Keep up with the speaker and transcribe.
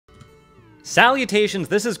Salutations,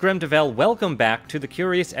 this is Grimdevel. Welcome back to the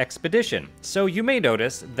Curious Expedition. So you may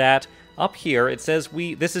notice that up here it says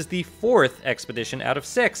this is the 4th expedition out of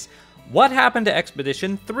 6. What happened to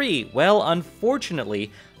Expedition 3? Well,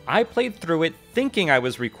 unfortunately, I played through it thinking I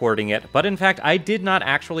was recording it, but in fact I did not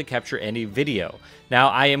actually capture any video. Now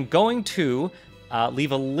I am going to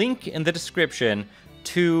leave a link in the description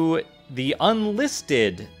to the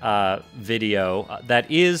unlisted video that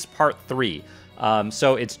is part 3.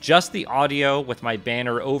 So it's just the audio with my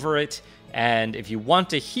banner over it, and if you want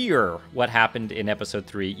to hear what happened in episode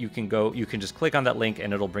 3, you can just click on that link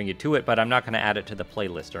and it'll bring you to it, but I'm not going to add it to the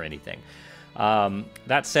playlist or anything.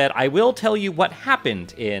 That said, I will tell you what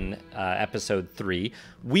happened in episode 3.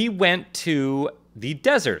 We went to the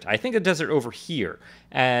desert, I think a desert over here,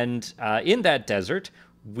 and in that desert,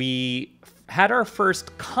 we had our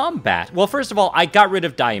first combat. Well, first of all, I got rid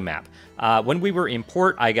of Diamap. When we were in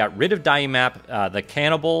port, I got rid of Diamap, the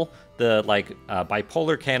cannibal, the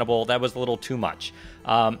bipolar cannibal. That was a little too much.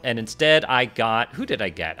 And instead, I got, who did I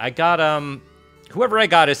get? I got, whoever I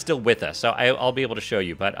got is still with us, so I'll be able to show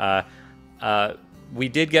you. But we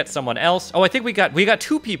did get someone else. Oh, I think we got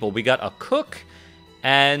 2 people. We got a cook,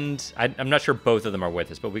 and I'm not sure both of them are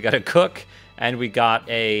with us, but we got a cook, and we got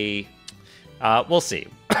a, we'll see.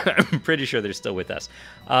 I'm pretty sure they're still with us.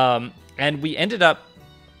 And we ended up,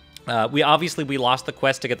 we lost the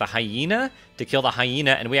quest to get the hyena, to kill the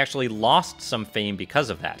hyena, and we actually lost some fame because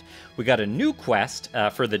of that. We got a new quest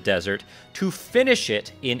for the desert to finish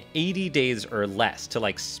it in 80 days or less,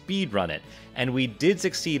 to speed run it, and we did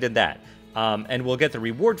succeed in that. And we'll get the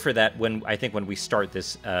reward for that when we start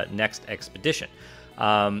this next expedition.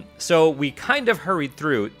 So we kind of hurried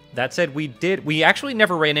through. That said, we actually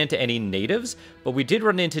never ran into any natives, but we did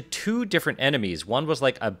run into 2 different enemies. One was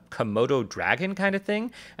like a Komodo dragon kind of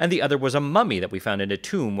thing, and the other was a mummy that we found in a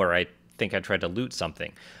tomb where I think I tried to loot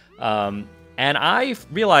something. And I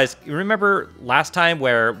realized, remember last time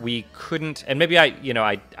where we couldn't, and maybe I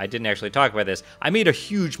didn't actually talk about this, I made a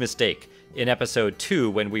huge mistake in episode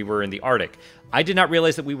 2 when we were in the Arctic. I did not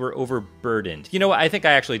realize that we were overburdened. You know what, I think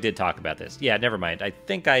I actually did talk about this. Yeah, never mind. I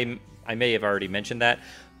think I may have already mentioned that.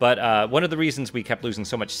 But one of the reasons we kept losing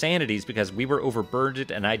so much sanity is because we were overburdened,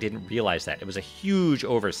 and I didn't realize that. It was a huge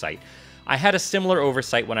oversight. I had a similar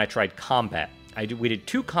oversight when I tried combat. We did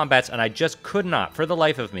 2 combats, and I just could not, for the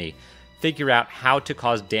life of me, figure out how to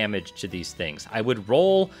cause damage to these things. I would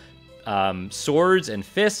roll swords and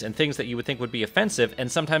fists and things that you would think would be offensive,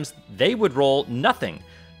 and sometimes they would roll nothing.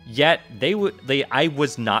 Yet I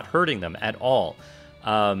was not hurting them at all.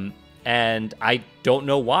 And I don't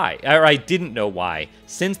know why, or I didn't know why.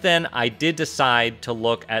 Since then, I did decide to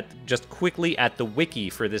look just quickly at the wiki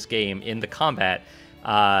for this game in the combat,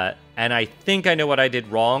 and I think I know what I did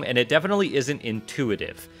wrong, and it definitely isn't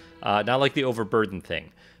intuitive, not like the overburden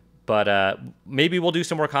thing. But maybe we'll do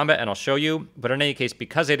some more combat, and I'll show you. But in any case,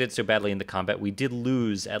 because I did so badly in the combat, we did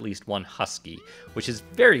lose at least 1 husky, which is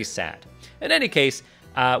very sad. In any case,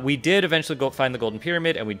 we did eventually go find the Golden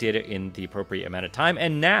Pyramid, and we did it in the appropriate amount of time.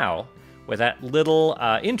 And now, with that little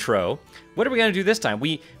intro, what are we going to do this time?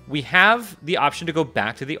 We have the option to go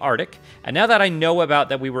back to the Arctic, and now that I know about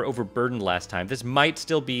that we were overburdened last time, this might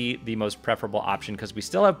still be the most preferable option because we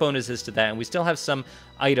still have bonuses to that, and we still have some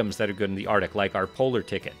items that are good in the Arctic, like our polar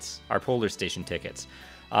tickets, our polar station tickets,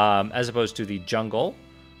 as opposed to the jungle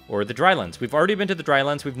or the drylands. We've already been to the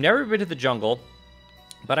drylands. We've never been to the jungle.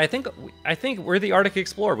 But I think we're the Arctic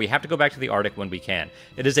Explorer. We have to go back to the Arctic when we can.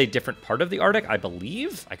 It is a different part of the Arctic, I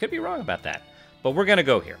believe. I could be wrong about that. But we're going to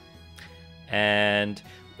go here. And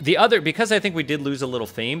because I think we did lose a little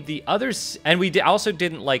fame, the others, and we also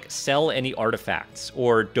didn't sell any artifacts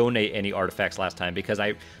or donate any artifacts last time because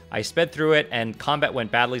I sped through it and combat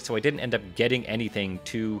went badly, so I didn't end up getting anything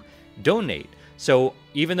to donate. So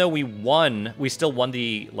even though we won, we still won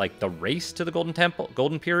the race to the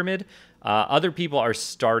Golden Pyramid. Other people are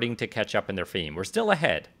starting to catch up in their fame. We're still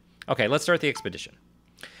ahead. Okay, let's start the expedition.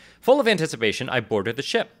 Full of anticipation, I boarded the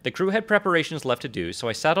ship. The crew had preparations left to do, so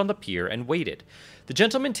I sat on the pier and waited. The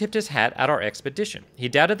gentleman tipped his hat at our expedition. He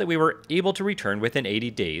doubted that we were able to return within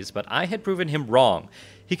 80 days, but I had proven him wrong.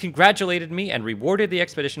 He congratulated me and rewarded the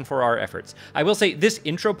expedition for our efforts. I will say, this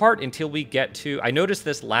intro part, until we get to... I noticed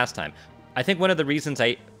this last time. I think one of the reasons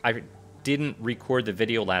I didn't record the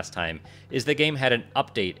video last time is the game had an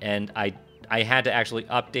update, and I had to actually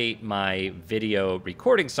update my video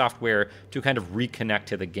recording software to kind of reconnect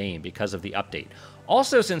to the game because of the update.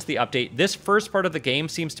 Also, since the update, this first part of the game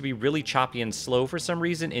seems to be really choppy and slow for some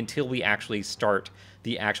reason until we actually start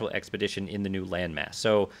the actual expedition in the new landmass.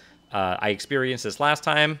 So I experienced this last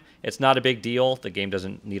time. It's not a big deal. The game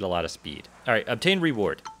doesn't need a lot of speed. All right, obtain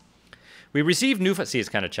reward. We received new... See, it's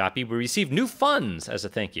kind of choppy. We received new funds as a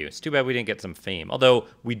thank you. It's too bad we didn't get some fame, although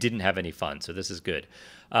we didn't have any fun, so this is good.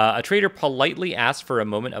 A trader politely asked for a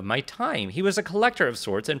moment of my time. He was a collector of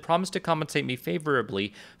sorts and promised to compensate me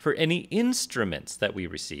favorably for any instruments that we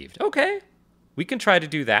received. Okay, we can try to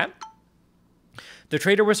do that. The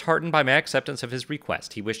trader was heartened by my acceptance of his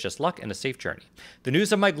request. He wished us luck and a safe journey. The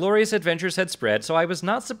news of my glorious adventures had spread, so I was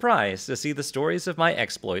not surprised to see the stories of my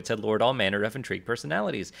exploits had lured all manner of intrigued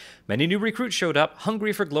personalities. Many new recruits showed up,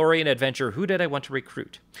 hungry for glory and adventure. Who did I want to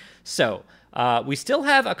recruit? So, we still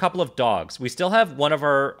have a couple of dogs. We still have one of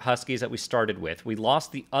our huskies that we started with. We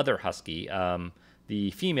lost the other husky,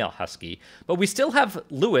 the female husky. But we still have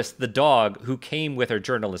Lewis, the dog, who came with our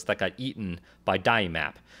journalist that got eaten by Die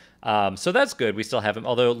Map. So that's good. We still have him.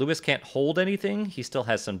 Although Lewis can't hold anything, he still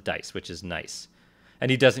has some dice, which is nice.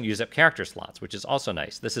 And he doesn't use up character slots, which is also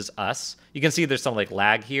nice. This is us. You can see there's some like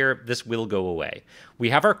lag here. This will go away.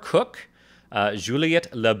 We have our cook,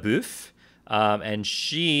 Juliette Leboeuf, and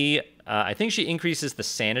she, I think she increases the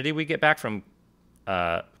sanity we get back from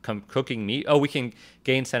cooking meat. Oh, we can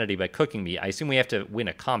gain sanity by cooking meat. I assume we have to win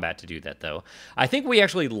a combat to do that, though. I think we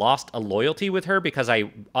actually lost a loyalty with her because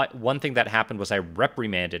one thing that happened was I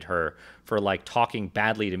reprimanded her for like talking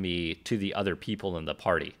badly to me to the other people in the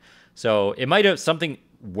party. So it might have something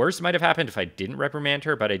worse might have happened if I didn't reprimand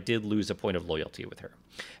her, but I did lose a point of loyalty with her.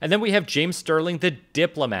 And then we have James Sterling, the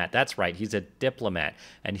diplomat. That's right, he's a diplomat,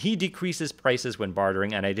 and he decreases prices when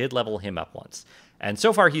bartering, and I did level him up once. And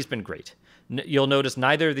so far, he's been great. You'll notice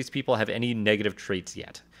neither of these people have any negative traits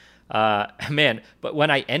yet. Man, but when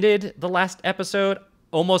I ended the last episode,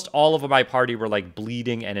 almost all of my party were like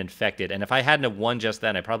bleeding and infected. And if I hadn't have won just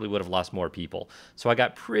then, I probably would have lost more people. So I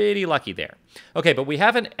got pretty lucky there. Okay, but we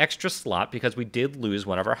have an extra slot because we did lose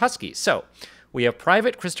one of our huskies. So we have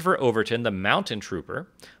Private Christopher Overton, the mountain trooper.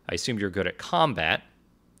 I assume you're good at combat.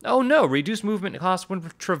 Oh no, reduce movement cost when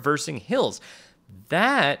traversing hills.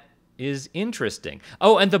 That is interesting.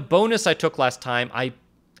 Oh, and the bonus I took last time, I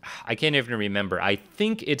can't even remember. I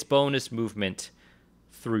think it's bonus movement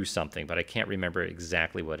through something, but I can't remember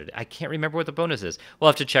exactly what it is. I can't remember what the bonus is. We'll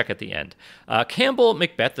have to check at the end. Campbell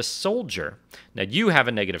Macbeth, the soldier. Now, you have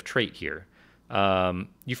a negative trait here.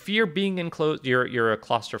 You fear being enclosed. You're a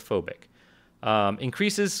claustrophobic.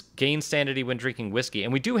 Increases gain sanity when drinking whiskey.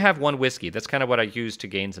 And we do have one whiskey. That's kind of what I used to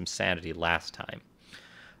gain some sanity last time.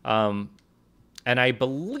 And I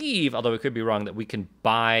believe, although I could be wrong, that we can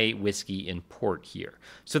buy whiskey in port here.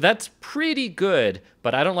 So that's pretty good,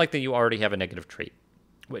 but I don't like that you already have a negative trait.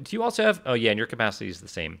 What, do you also have? Oh, yeah, and your capacity is the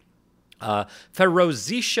same.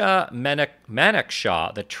 Ferozisha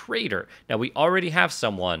Manakshaw, the trader. Now, we already have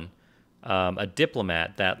someone, a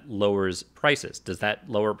diplomat, that lowers prices. Does that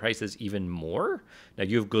lower prices even more? Now,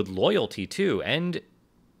 you have good loyalty, too, and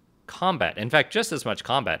combat. In fact, just as much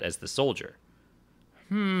combat as the soldier.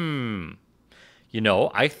 You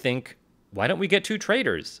know, I think, why don't we get two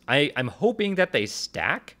traders? I'm hoping that they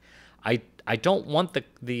stack. I don't want the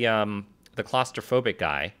claustrophobic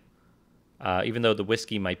guy, even though the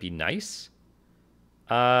whiskey might be nice.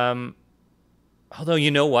 Although,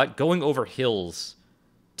 you know what? Going over hills,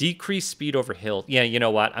 decrease speed over hills. Yeah, you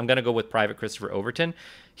know what? I'm gonna go with Private Christopher Overton.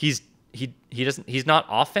 He's not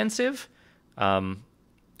offensive.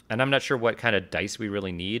 And I'm not sure what kind of dice we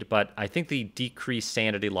really need, but I think the decreased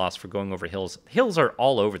sanity loss for going over hills. Hills are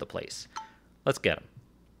all over the place. Let's get them.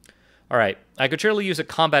 All right, I could surely use a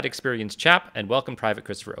combat experienced chap, and welcome Private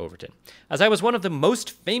Christopher Overton. As I was one of the most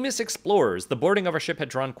famous explorers, the boarding of our ship had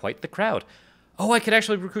drawn quite the crowd. Oh, I could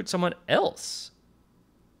actually recruit someone else.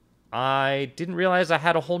 I didn't realize I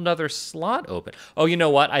had a whole nother slot open. Oh, you know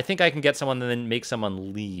what? I think I can get someone and then make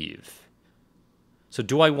someone leave. So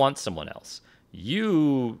do I want someone else?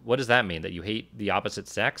 What does that mean? That you hate the opposite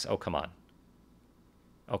sex? Oh, come on.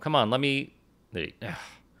 Oh, come on. Let me...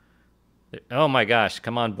 Oh, my gosh.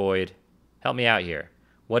 Come on, Boyd. Help me out here.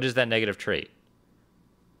 What is that negative trait?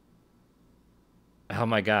 Oh,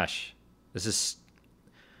 my gosh. This is...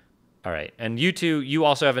 All right. And you two, you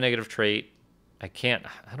also have a negative trait. I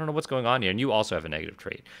don't know what's going on here. And you also have a negative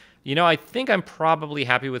trait. You know, I think I'm probably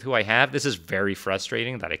happy with who I have. This is very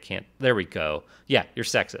frustrating that I can't... There we go. Yeah, you're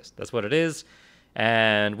sexist. That's what it is.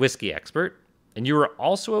 And whiskey expert. And you were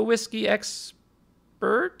also a whiskey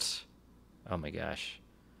expert? Oh my gosh.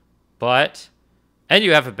 And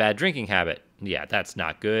you have a bad drinking habit. Yeah, that's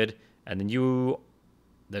not good. And then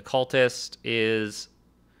the cultist is...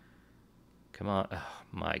 Come on. Oh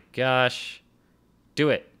my gosh. Do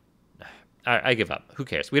it. I give up. Who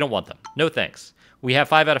cares? We don't want them. No thanks. We have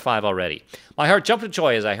 5 out of 5 already. My heart jumped with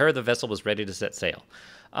joy as I heard the vessel was ready to set sail.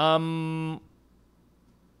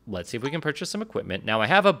 let's see if we can purchase some equipment. Now, I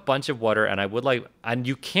have a bunch of water, and I would like... And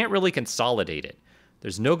you can't really consolidate it.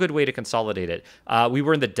 There's no good way to consolidate it. We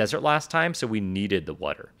were in the desert last time, so we needed the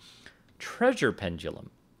water. Treasure pendulum.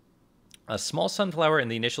 A small sunflower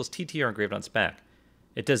and the initials TT are engraved on its back.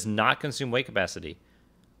 It does not consume weight capacity.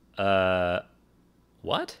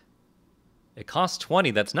 What? It costs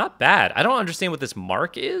 20. That's not bad. I don't understand what this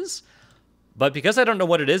mark is, but because I don't know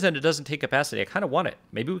what it is and it doesn't take capacity, I kind of want it.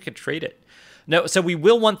 Maybe we could trade it. No, so we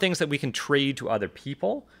will want things that we can trade to other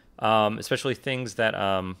people, especially things that...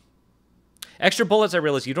 Extra bullets, I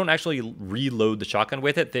realize you don't actually reload the shotgun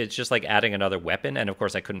with it. It's just like adding another weapon, and of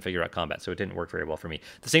course I couldn't figure out combat, so it didn't work very well for me.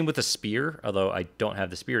 The same with the spear, although I don't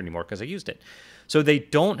have the spear anymore because I used it. So they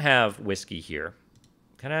don't have whiskey here.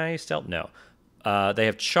 Can I still? No. They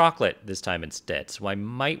have chocolate this time instead, so I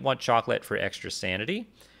might want chocolate for extra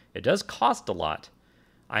sanity. It does cost a lot.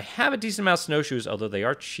 I have a decent amount of snowshoes, although they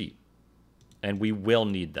are cheap, and we will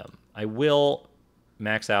need them. I will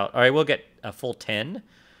max out, or I will get a full 10.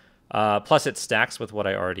 Plus it stacks with what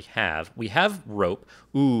I already have. We have rope.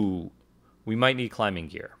 Ooh, we might need climbing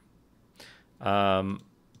gear. Now,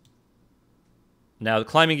 the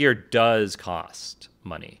climbing gear does cost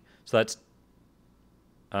money. So that's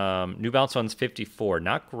New Balance one's 54.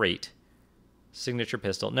 Not great. Signature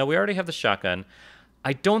pistol. No, we already have the shotgun.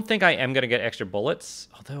 I don't think I am going to get extra bullets,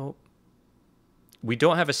 although we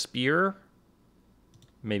don't have a spear.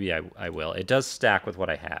 Maybe I will. It does stack with what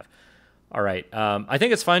I have. All right. I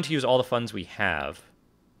think it's fine to use all the funds we have.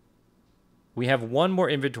 We have one more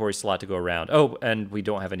inventory slot to go around. Oh, and we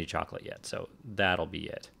don't have any chocolate yet, so that'll be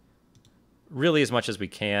it. Really as much as we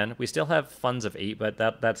can. We still have funds of 8, but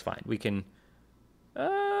that's fine. We can...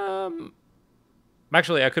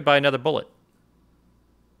 Actually, I could buy another bullet.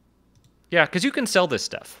 Yeah, because you can sell this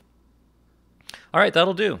stuff. All right,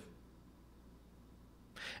 that'll do.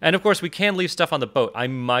 And, of course, we can leave stuff on the boat. I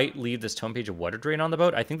might leave this tome page of water drain on the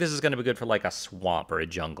boat. I think this is going to be good for, like, a swamp or a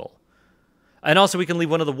jungle. And also, we can leave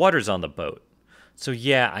one of the waters on the boat. So,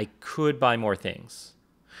 yeah, I could buy more things.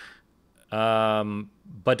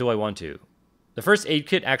 But do I want to? The first aid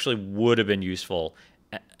kit actually would have been useful.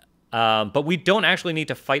 But we don't actually need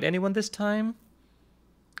to fight anyone this time.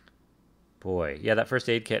 Boy, yeah, that first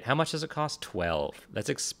aid kit. How much does it cost? 12. That's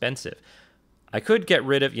expensive. I could get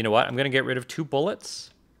rid of... You know what? I'm going to get rid of 2 bullets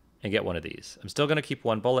and get one of these. I'm still going to keep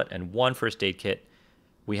 1 bullet and 1 first aid kit.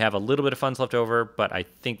 We have a little bit of funds left over, but I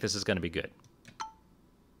think this is going to be good.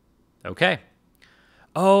 Okay.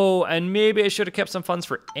 Oh, and maybe I should have kept some funds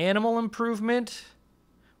for animal improvement,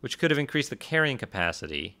 which could have increased the carrying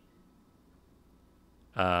capacity.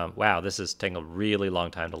 Wow, this is taking a really long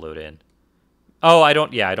time to load in. Oh, I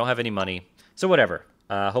don't have any money. So whatever.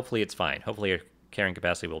 Hopefully it's fine. Hopefully our carrying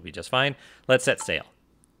capacity will be just fine. Let's set sail.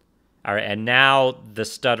 All right, and now the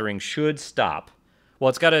stuttering should stop. Well,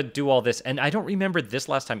 it's got to do all this, and I don't remember this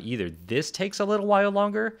last time either. This takes a little while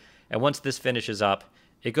longer, and once this finishes up,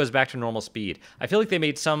 it goes back to normal speed. I feel like they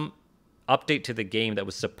made some update to the game that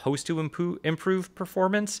was supposed to improve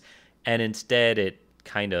performance, and instead it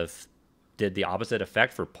kind of did the opposite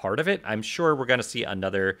effect for part of it. I'm sure we're going to see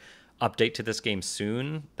another update to this game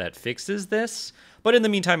soon that fixes this, but in the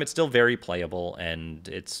meantime, it's still very playable, and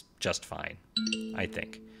it's just fine, I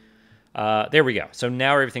think. There we go. So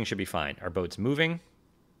now everything should be fine. Our boat's moving.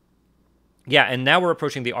 Yeah, and now we're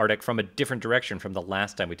approaching the Arctic from a different direction from the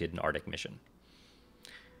last time we did an Arctic mission.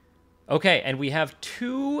 Okay, and we have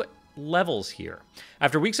 2 levels here.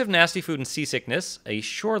 After weeks of nasty food and seasickness, a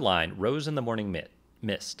shoreline rose in the morning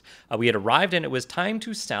mist. We had arrived, and it was time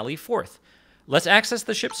to sally forth. Let's access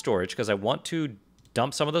the ship storage, because I want to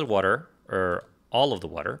dump some of the water, or all of the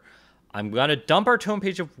water. I'm going to dump our tome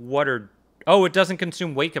page of water. Oh, it doesn't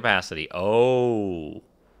consume weight capacity. Oh.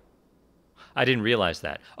 I didn't realize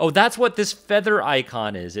that. Oh, that's what this feather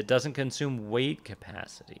icon is. It doesn't consume weight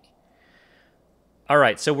capacity. All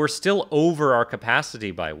right, so we're still over our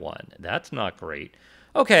capacity by 1. That's not great.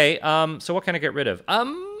 Okay, so what can I get rid of?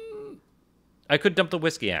 I could dump the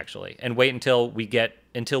whiskey, actually, and wait until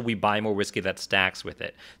we buy more whiskey that stacks with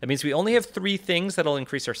it. That means we only have 3 things that'll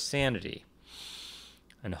increase our sanity.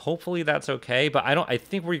 And hopefully that's okay, but I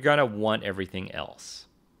think we're gonna want everything else.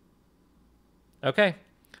 Okay.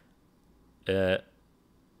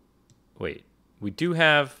 Wait. We do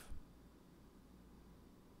have...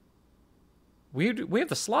 We have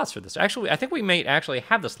the slots for this. Actually, I think we may actually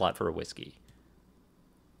have the slot for a whiskey.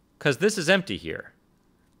 Because this is empty here.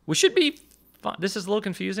 We should be... This is a little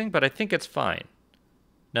confusing, but I think it's fine.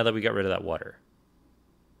 Now that we got rid of that water.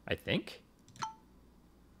 I think?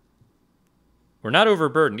 We're not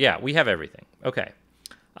overburdened. Yeah, we have everything. Okay.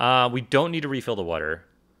 We don't need to refill the water.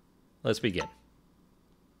 Let's begin.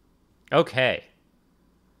 Okay.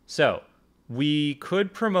 So we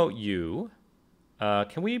could promote you.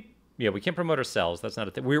 Can we? Yeah, we can't promote ourselves. That's not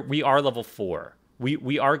a thing. We are level 4.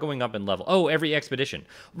 We are going up in level. Oh, every expedition.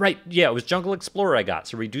 Right. Yeah, it was Jungle Explorer I got.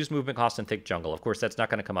 So reduce movement cost in thick jungle. Of course, that's not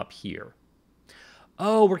going to come up here.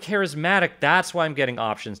 Oh, we're charismatic. That's why I'm getting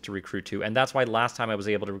options to recruit to. And that's why last time I was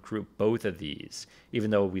able to recruit both of these, even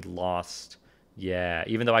though we lost. Yeah,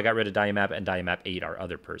 even though I got rid of Diamap and Diamap ate our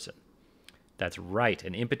other person. That's right.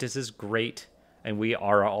 And Impetus is great. And we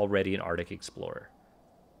are already an Arctic Explorer.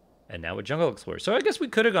 And now a Jungle Explorer. So I guess we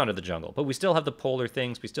could have gone to the jungle. But we still have the polar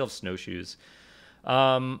things. We still have snowshoes. Do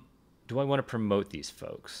I want to promote these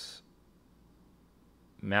folks?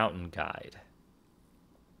 Mountain Guide.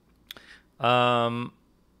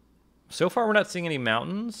 So far we're not seeing any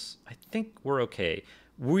mountains. I think we're okay.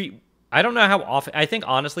 I don't know how often. I think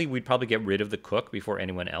honestly we'd probably get rid of the cook before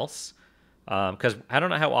anyone else, because I don't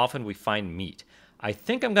know how often we find meat. I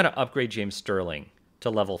think I'm gonna upgrade James Sterling to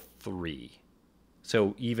level 3,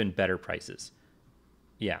 so even better prices.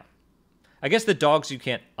 Yeah, I guess the dogs you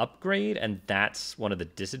can't upgrade, and that's one of the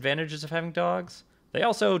disadvantages of having dogs. They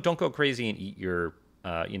also don't go crazy and eat your,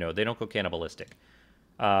 they don't go cannibalistic.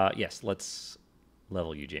 Yes, let's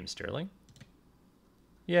level you, James Sterling.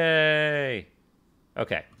 Yay!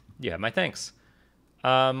 Okay, yeah, my thanks.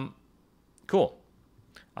 Cool.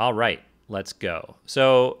 All right, let's go.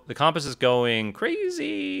 So the compass is going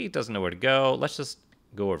crazy. Doesn't know where to go. Let's just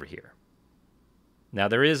go over here. Now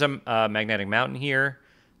there is a magnetic mountain here,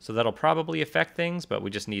 so that'll probably affect things, but we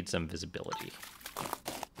just need some visibility.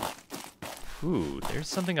 Ooh, there's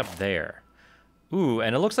something up there. Ooh,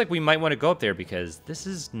 and it looks like we might want to go up there because this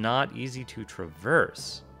is not easy to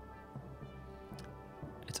traverse.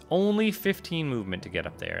 It's only 15 movement to get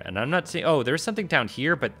up there, and I'm not saying... Oh, there's something down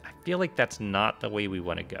here, but I feel like that's not the way we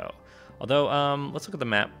want to go. Although, let's look at the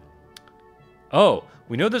map. Oh,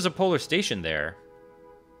 we know there's a polar station there.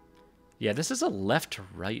 Yeah, this is a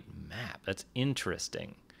left-to-right map. That's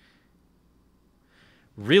interesting.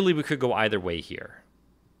 Really, we could go either way here.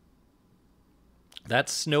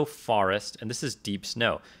 That's snow forest, and this is deep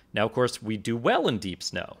snow. Now, of course, we do well in deep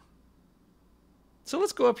snow. So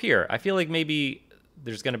let's go up here. I feel like maybe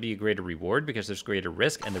there's going to be a greater reward because there's greater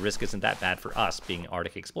risk, and the risk isn't that bad for us being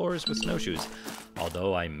Arctic explorers with snowshoes.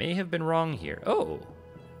 Although I may have been wrong here. Oh,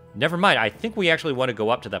 never mind. I think we actually want to go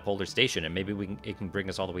up to that polar station, and maybe it can bring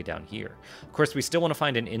us all the way down here. Of course, we still want to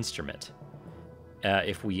find an instrument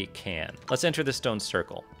if we can. Let's enter the stone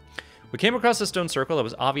circle. We came across a stone circle that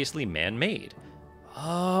was obviously man-made.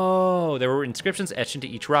 Oh, there were inscriptions etched into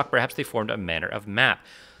each rock. Perhaps they formed a manner of map.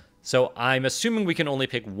 So I'm assuming we can only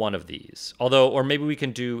pick one of these. Although, or maybe we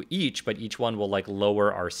can do each, but each one will like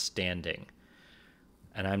lower our standing.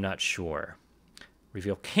 And I'm not sure.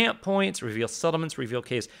 Reveal camp points, reveal settlements, reveal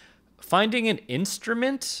caves. Finding an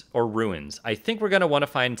instrument or ruins. I think we're going to want to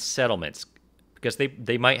find settlements because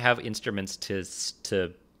they might have instruments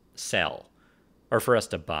to sell or for us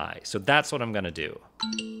to buy. So that's what I'm going to do.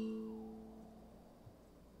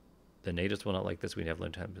 The natives will not like this. We'd have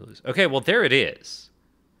limited time to lose. Okay, well, there it is.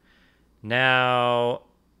 Now,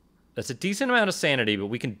 that's a decent amount of sanity, but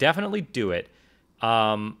we can definitely do it.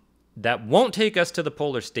 That won't take us to the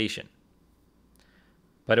polar station.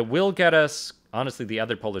 But it will get us... Honestly, the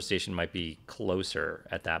other polar station might be closer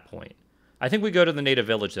at that point. I think we go to the native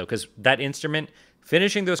village, though, because that instrument,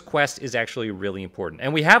 finishing those quests is actually really important.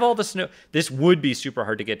 And we have all the snow... This would be super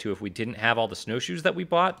hard to get to if we didn't have all the snowshoes that we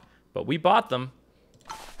bought, but we bought them.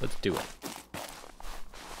 Let's do it.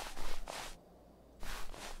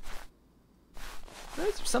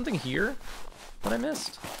 Is there something here that I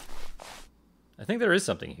missed? I think there is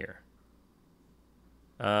something here.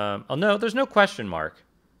 Oh, no, there's no question mark.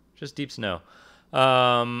 Just deep snow.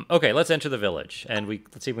 Okay, let's enter the village, and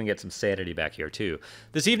let's see if we can get some sanity back here, too.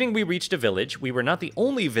 This evening we reached a village. We were not the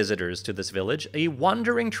only visitors to this village. A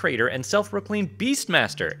wandering trader and self-proclaimed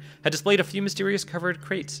beastmaster had displayed a few mysterious covered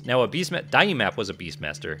crates. Now, Diamap was a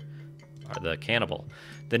beastmaster, or the cannibal.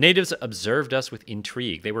 The natives observed us with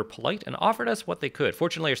intrigue. They were polite and offered us what they could.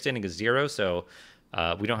 Fortunately, our standing is 0, so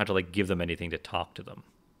we don't have to give them anything to talk to them.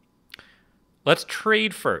 Let's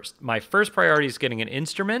trade first. My first priority is getting an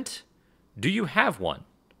instrument. Do you have one?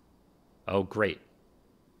 Oh, great.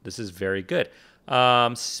 This is very good.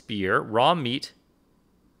 Spear, raw meat,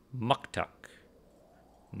 muktuk.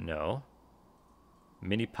 No.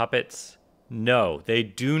 Mini puppets. No, they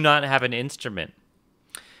do not have an instrument.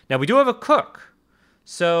 Now, we do have a cook.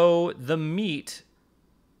 So the meat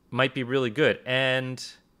might be really good. And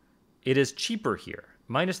it is cheaper here.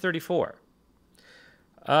 Minus 34.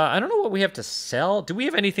 I don't know what we have to sell. Do we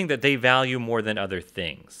have anything that they value more than other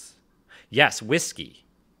things? Yes, whiskey.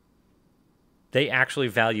 They actually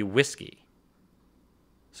value whiskey.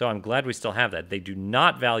 So I'm glad we still have that. They do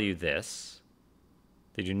not value this.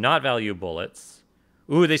 They do not value bullets.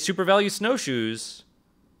 Ooh, they super value snowshoes.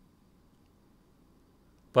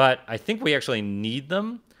 But I think we actually need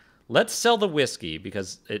them. Let's sell the whiskey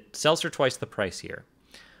because it sells for twice the price here.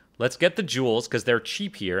 Let's get the jewels because they're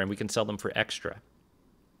cheap here and we can sell them for extra.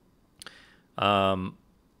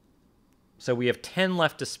 So we have 10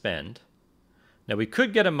 left to spend. Now we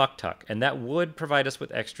could get a muktuk, and that would provide us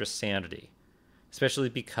with extra sanity, especially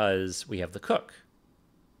because we have the cook.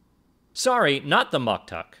 Sorry, not the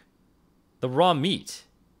muktuk. The raw meat.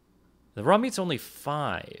 The raw meat's only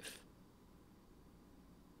 5.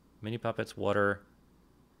 Mini puppets, water,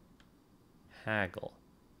 haggle.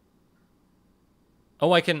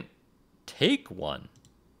 Oh, I can take one.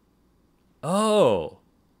 Oh.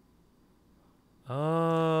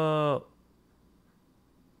 Oh.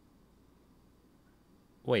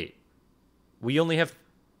 Wait. We only have...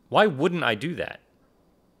 Why wouldn't I do that?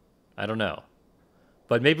 I don't know.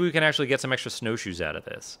 But maybe we can actually get some extra snowshoes out of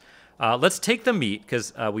this. Let's take the meat,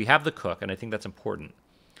 because we have the cook, and I think that's important.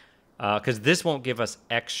 Because this won't give us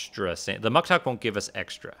extra... The muktuk won't give us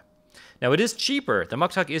extra. Now, it is cheaper. The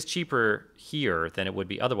muktuk is cheaper here than it would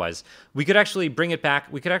be otherwise. We could actually bring it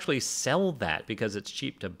back. We could actually sell that because it's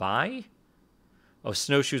cheap to buy. Oh,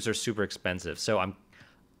 snowshoes are super expensive. So I'm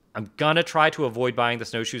going to try to avoid buying the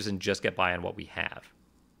snowshoes and just get by on what we have.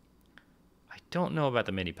 I don't know about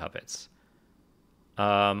the mini puppets.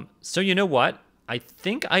 So you know what? I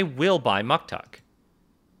think I will buy muktuk.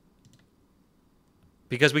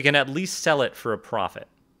 Because we can at least sell it for a profit.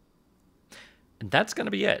 And that's going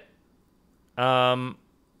to be it. Now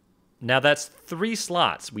that's 3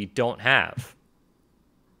 slots we don't have.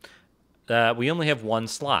 We only have 1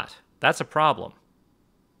 slot. That's a problem.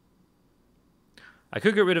 I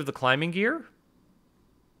could get rid of the climbing gear.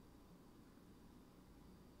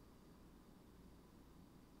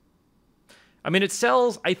 I mean, it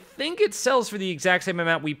sells... I think it sells for the exact same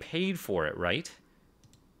amount we paid for it, right?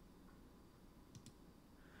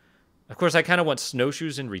 Of course, I kind of want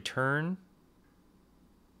snowshoes in return.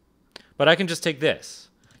 But I can just take this.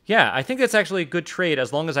 Yeah, I think that's actually a good trade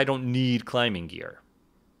as long as I don't need climbing gear.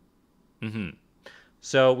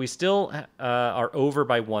 So we still are over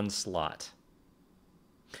by 1 slot.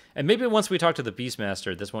 And maybe once we talk to the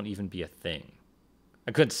Beastmaster, this won't even be a thing.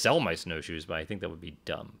 I could sell my snowshoes, but I think that would be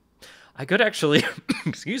dumb. I could actually,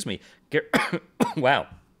 excuse me, get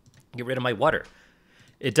rid of my water.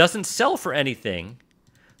 It doesn't sell for anything,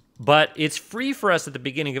 but it's free for us at the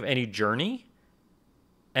beginning of any journey.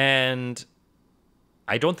 And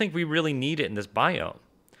I don't think we really need it in this biome.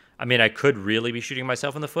 I mean, I could really be shooting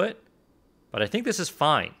myself in the foot, but I think this is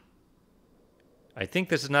fine. I think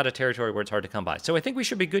this is not a territory where it's hard to come by. So I think we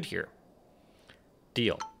should be good here.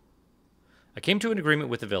 Deal. I came to an agreement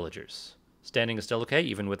with the villagers. Standing is still okay,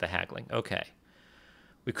 even with the haggling. Okay.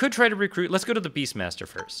 We could try to recruit... Let's go to the Beastmaster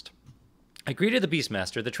first. I greeted the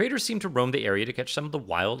Beastmaster. The traders seemed to roam the area to catch some of the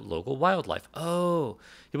local wildlife. Oh.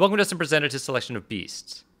 He welcomed us and presented his selection of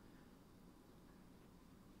beasts.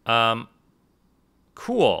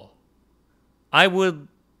 Cool. I would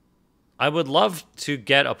love to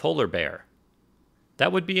get a polar bear.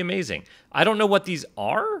 That would be amazing. I don't know what these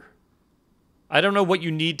are. I don't know what you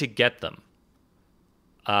need to get them.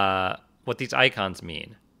 What these icons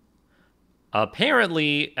mean.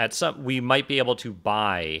 Apparently, we might be able to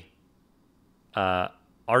buy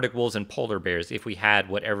Arctic wolves and polar bears if we had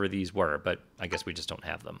whatever these were, but I guess we just don't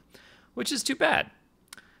have them, which is too bad.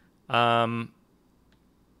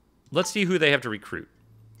 Let's see who they have to recruit.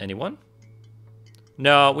 Anyone?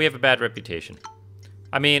 No, we have a bad reputation.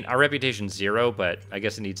 I mean, our reputation's 0, but I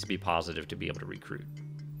guess it needs to be positive to be able to recruit.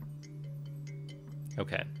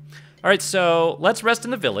 Okay. All right, so let's rest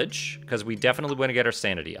in the village, because we definitely want to get our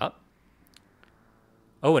sanity up.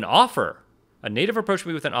 Oh, an offer. A native approached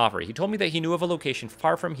me with an offer. He told me that he knew of a location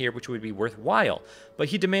far from here which would be worthwhile, but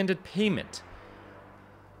he demanded payment.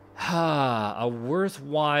 A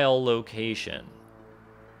worthwhile location.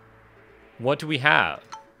 What do we have?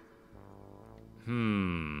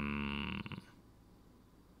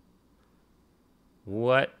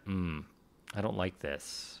 What? I don't like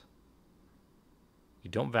this. You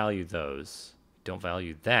don't value those. You don't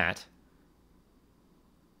value that.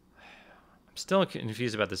 I'm still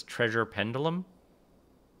confused about this treasure pendulum.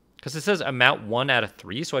 Because it says amount 1 out of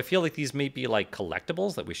 3, so I feel like these may be like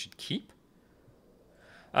collectibles that we should keep.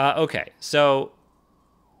 Okay, so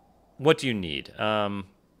what do you need? 10.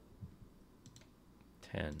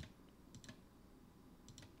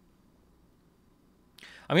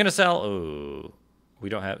 I'm going to sell... Oh, we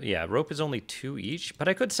don't have... Yeah, rope is only 2 each, but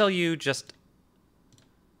I could sell you just...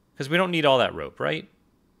 Because we don't need all that rope, right?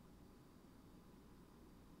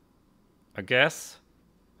 I guess.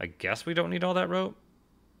 I guess we don't need all that rope.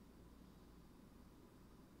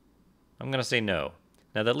 I'm going to say no.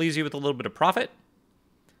 Now, that leaves you with a little bit of profit,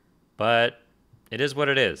 but it is what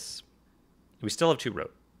it is. We still have 2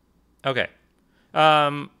 rope. Okay.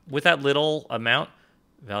 With that little amount,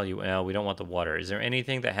 value, well, we don't want the water. Is there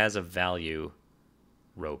anything that has a value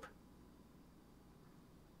rope?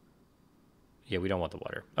 Yeah, we don't want the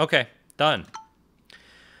water. Okay, done.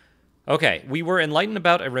 Okay, we were enlightened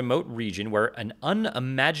about a remote region where an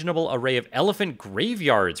unimaginable array of elephant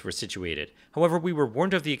graveyards were situated. However, we were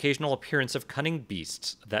warned of the occasional appearance of cunning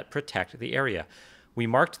beasts that protect the area. We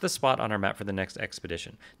marked the spot on our map for the next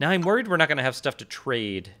expedition. Now, I'm worried we're not going to have stuff to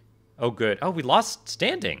trade. Oh, good. Oh, we lost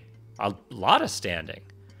standing. A lot of standing.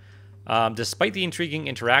 Despite the intriguing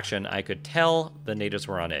interaction, I could tell the natives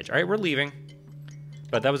were on edge. All right, we're leaving.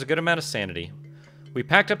 But that was a good amount of sanity. We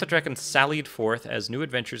packed up the trek and sallied forth as new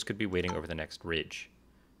adventures could be waiting over the next ridge.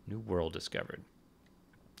 New world discovered.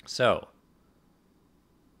 So,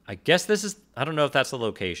 I guess this is... I don't know if that's the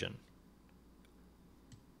location.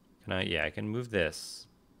 Can I... Yeah, I can move this.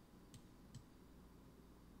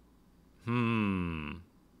 Oh,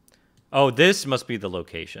 this must be the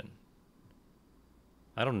location.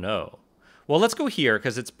 I don't know. Well, let's go here,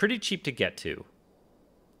 because it's pretty cheap to get to.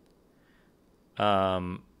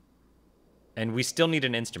 And we still need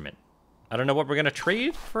an instrument. I don't know what we're going to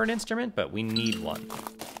trade for an instrument, but we need one.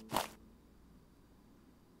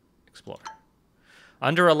 Explore.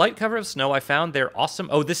 Under a light cover of snow, I found their awesome...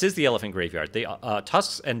 Oh, this is the elephant graveyard. They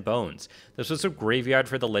tusks and bones. This was a graveyard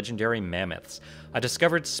for the legendary mammoths. I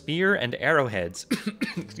discovered spear and arrowheads,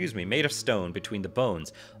 excuse me, made of stone between the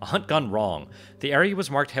bones. A hunt gone wrong. The area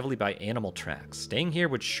was marked heavily by animal tracks. Staying here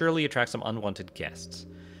would surely attract some unwanted guests.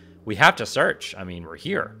 We have to search. I mean, we're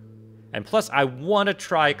here. And plus, I want to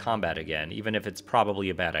try combat again, even if it's probably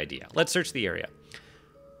a bad idea. Let's search the area.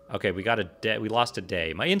 Okay, we lost a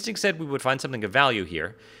day. My instinct said we would find something of value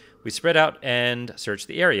here. We spread out and searched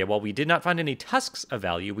the area. While we did not find any tusks of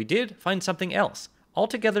value, we did find something else.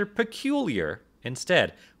 Altogether peculiar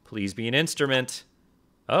instead. Please be an instrument.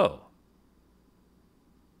 Oh.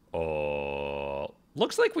 Oh.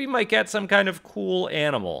 Looks like we might get some kind of cool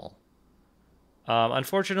animal.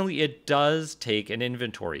 Unfortunately, it does take an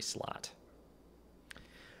inventory slot.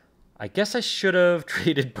 I guess I should have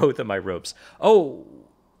traded both of my ropes. Oh,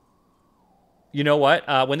 you know what?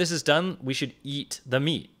 When this is done, we should eat the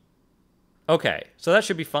meat. Okay, so that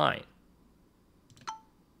should be fine.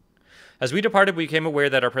 As we departed, we became aware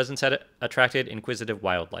that our presence had attracted inquisitive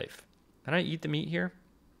wildlife. Can I eat the meat here?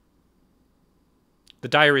 The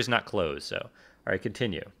diary is not closed, so... All right,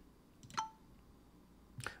 continue.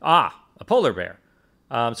 Ah! A polar bear.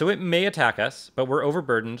 So it may attack us, but we're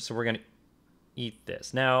overburdened, so we're going to eat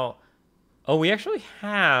this. Now, oh, we actually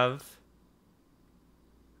have...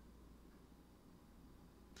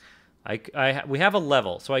 we have a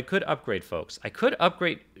level, so I could upgrade folks. I could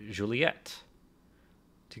upgrade Juliet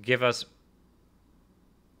to give us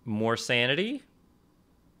more sanity.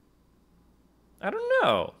 I don't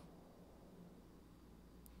know.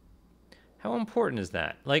 How important is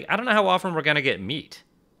that? Like, I don't know how often we're going to get meat.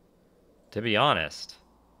 To be honest.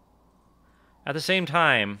 At the same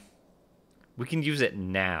time, we can use it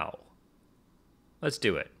now. Let's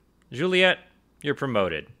do it. Juliet, you're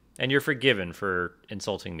promoted. And you're forgiven for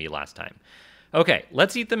insulting me last time. Okay,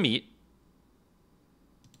 let's eat the meat.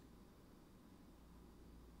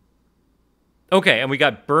 Okay, and we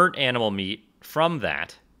got burnt animal meat from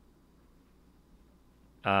that.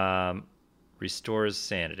 Restores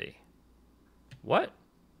sanity. What?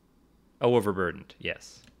 Oh, overburdened.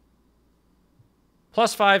 Yes.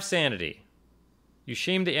 +5 sanity. You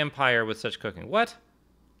shamed the Empire with such cooking. What?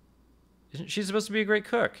 Isn't she supposed to be a great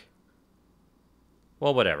cook?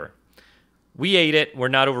 Well, whatever. We ate it. We're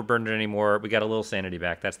not overburdened anymore. We got a little sanity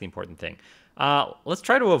back. That's the important thing. Let's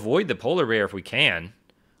try to avoid the polar bear if we can.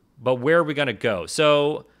 But where are we going to go?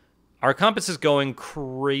 So our compass is going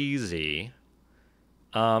crazy.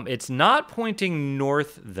 It's not pointing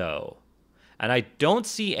north, though. And I don't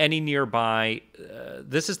see any nearby.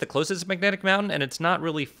 This is the closest magnetic mountain, and it's not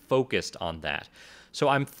really focused on that. So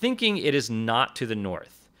I'm thinking it is not to the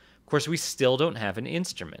north. Of course, we still don't have an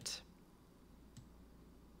instrument.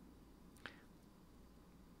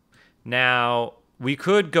 Now, we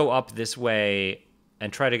could go up this way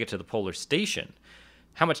and try to get to the polar station.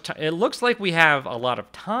 How much time? It looks like we have a lot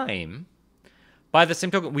of time. By the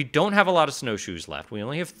same token, we don't have a lot of snowshoes left. We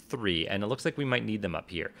only have 3, and it looks like we might need them up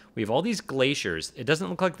here. We have all these glaciers. It doesn't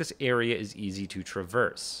look like this area is easy to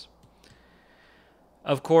traverse.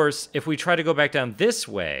 Of course, if we try to go back down this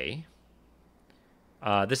way,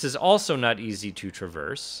 this is also not easy to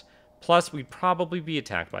traverse. Plus, we'd probably be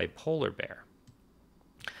attacked by a polar bear.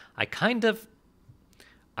 I think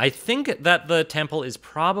that the temple is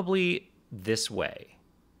probably this way.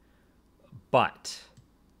 But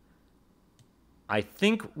I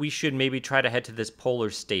think we should maybe try to head to this polar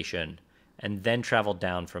station and then travel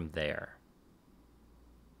down from there.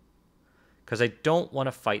 Because I don't want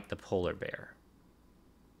to fight the polar bear.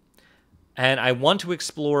 And I want to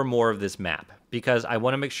explore more of this map because I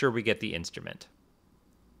want to make sure we get the instrument.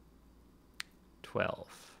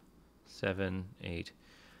 12, 7, 8.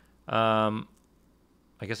 I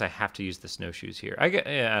guess I have to use the snowshoes here. I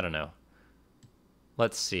don't know.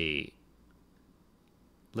 Let's see.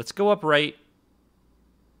 Let's go up right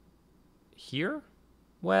here.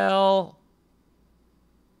 Well,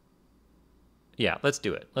 yeah, let's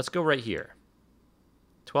do it. Let's go right here.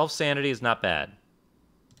 12 sanity is not bad.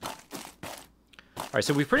 All right,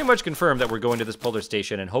 so we've pretty much confirmed that we're going to this polar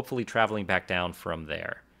station and hopefully traveling back down from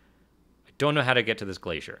there. I don't know how to get to this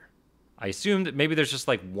glacier. I assume that maybe there's just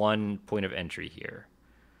like one point of entry here.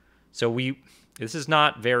 So this is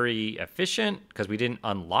not very efficient because we didn't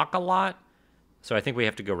unlock a lot. So I think we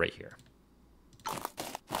have to go right here.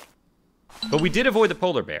 But we did avoid the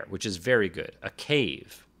polar bear, which is very good. A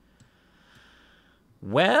cave.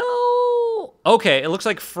 Well, okay, it looks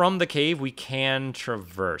like from the cave we can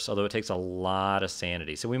traverse, although it takes a lot of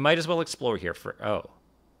sanity. So we might as well explore here for... Oh.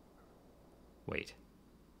 Wait.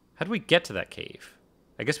 How do we get to that cave?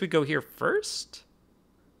 I guess we go here first?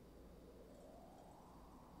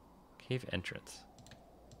 Cave entrance.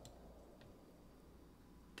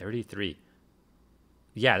 33.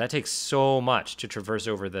 Yeah, that takes so much to traverse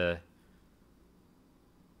over the...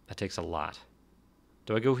 That takes a lot.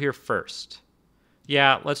 Do I go here first?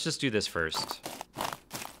 Yeah, let's just do this first.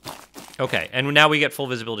 Okay, and now we get full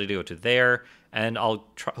visibility to go to there, and I'll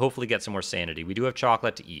hopefully get some more sanity. We do have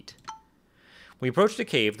chocolate to eat. We approached a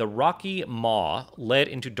cave. The rocky maw led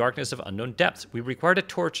into darkness of unknown depths. We required a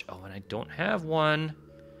torch. Oh, and I don't have one.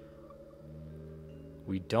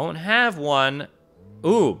 We don't have one.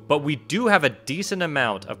 Ooh, but we do have a decent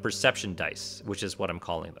amount of perception dice, which is what I'm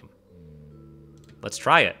calling them. Let's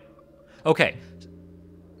try it. Okay.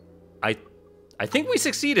 I think we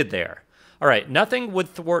succeeded there. All right, nothing would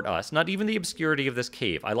thwart us, not even the obscurity of this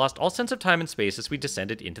cave. I lost all sense of time and space as we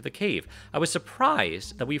descended into the cave. I was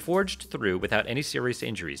surprised that we forged through without any serious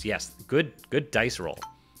injuries. Yes, good dice roll.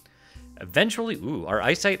 Eventually, our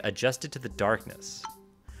eyesight adjusted to the darkness.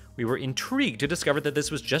 We were intrigued to discover that this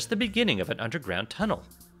was just the beginning of an underground tunnel.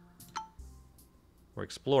 We're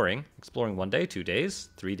exploring 1 day, 2 days,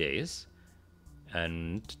 3 days.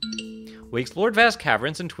 And we explored vast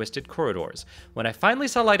caverns and twisted corridors. When I finally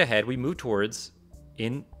saw light ahead, we moved towards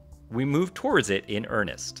it in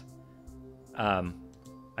earnest. I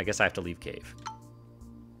guess I have to leave cave.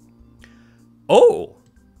 Oh!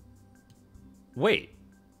 Wait.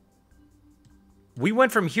 We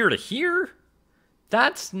went from here to here?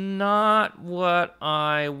 That's not what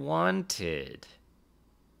I wanted.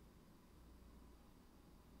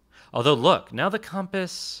 Although, look, now the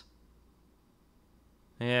compass...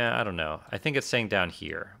 Yeah, I don't know. I think it's saying down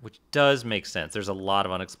here, which does make sense. There's a lot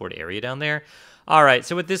of unexplored area down there. All right,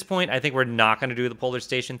 so at this point, I think we're not going to do the polar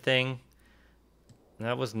station thing.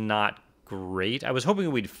 That was not great. I was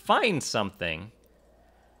hoping we'd find something.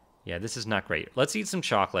 Yeah, this is not great. Let's eat some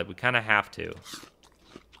chocolate. We kind of have to.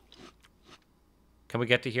 Can we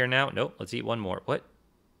get to here now? Nope, let's eat one more. What?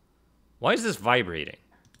 Why is this vibrating?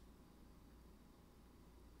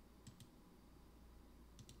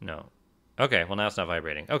 No. Okay, well now it's not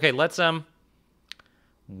vibrating. Okay, let's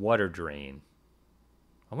water drain.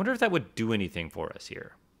 I wonder if that would do anything for us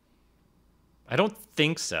here. I don't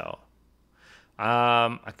think so.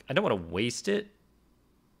 I don't want to waste it.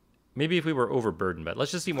 Maybe if we were overburdened, but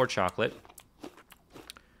let's just eat more chocolate.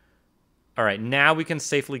 All right, now we can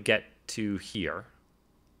safely get to here.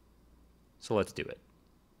 So let's do it.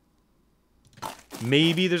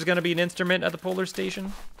 Maybe there's going to be an instrument at the polar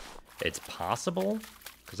station. It's possible.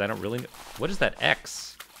 Because I don't really know. What is that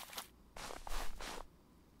X?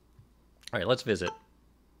 All right, let's visit.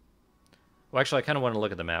 Well, actually, I kind of want to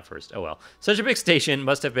look at the map first. Oh, well. Such a big station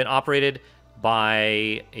must have been operated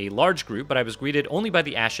by a large group, but I was greeted only by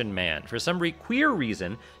the Ashen Man. For some queer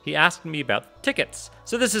reason, he asked me about tickets.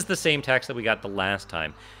 So this is the same text that we got the last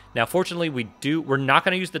time. Now, fortunately, we're not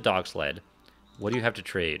going to use the dog sled. What do you have to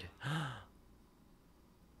trade?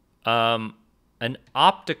 An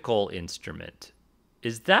optical instrument.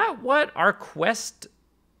 Is that what our quest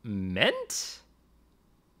meant?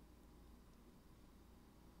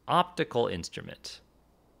 Optical instrument.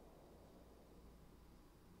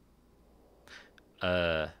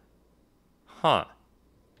 Huh.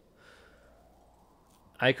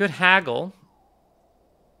 I could haggle.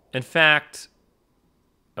 In fact...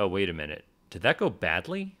 Oh, wait a minute. Did that go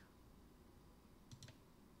badly?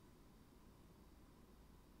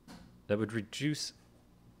 That would reduce...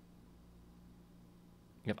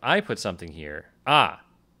 If I put something here... Ah!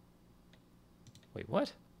 Wait,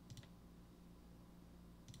 what?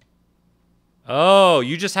 Oh,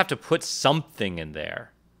 you just have to put something in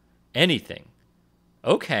there. Anything.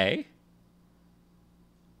 Okay.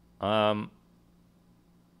 Tone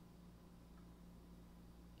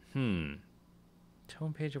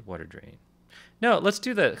page of water drain. No, let's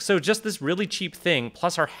do that. So just this really cheap thing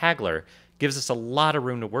plus our haggler gives us a lot of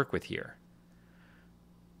room to work with here.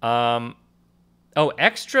 Oh,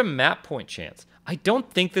 extra map point chance. I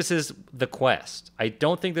don't think this is the quest. I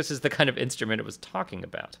don't think this is the kind of instrument it was talking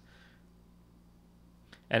about.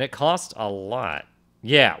 And it costs a lot.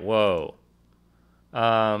 Yeah, whoa.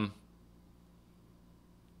 That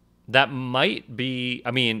might be...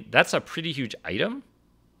 I mean, that's a pretty huge item.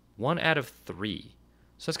 1 out of 3.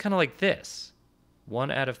 So it's kind of like this. 1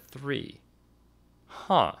 out of 3.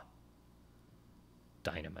 Huh.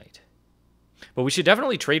 Dynamite. But we should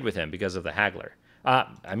definitely trade with him because of the haggler.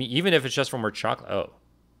 I mean, even if it's just for more chocolate. Oh.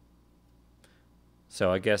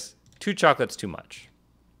 So I guess 2 chocolates too much.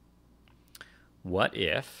 What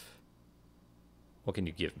if... What can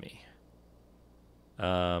you give me?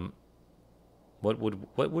 What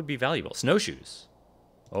would be valuable? Snowshoes.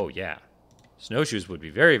 Oh, yeah. Snowshoes would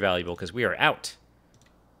be very valuable because we are out.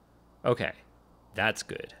 Okay. That's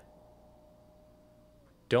good.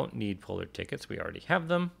 Don't need polar tickets. We already have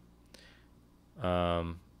them.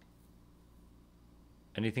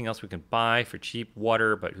 Anything else we can buy for cheap?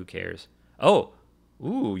 Water, but who cares? Oh.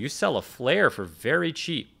 Ooh, you sell a flare for very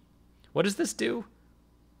cheap. What does this do?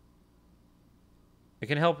 It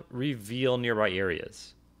can help reveal nearby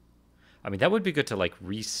areas. I mean, that would be good to, like,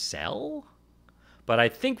 resell. But I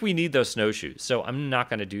think we need those snowshoes, so I'm not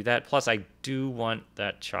going to do that. Plus, I do want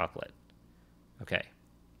that chocolate. Okay.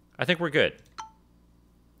 I think we're good.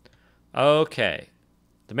 Okay.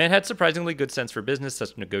 The man had surprisingly good sense for business,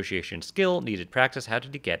 such negotiation skill, needed practice. How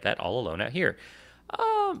did he get that all alone out here?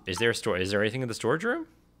 Is there a store? Is there anything in the storage room?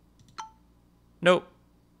 Nope.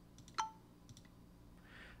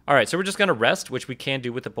 All right, so we're just going to rest, which we can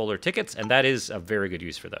do with the polar tickets, and that is a very good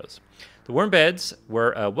use for those. The warm beds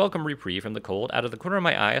were a welcome reprieve from the cold. Out of the corner of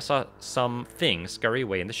my eye, I saw some things scurry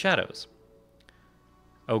away in the shadows.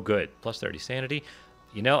 Oh, good. Plus 30 sanity.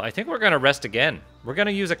 You know, I think we're going to rest again. We're going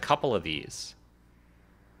to use a couple of these.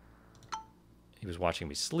 He was watching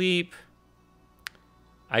me sleep.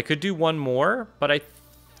 I could do one more, but I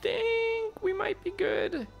think we might be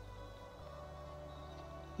good.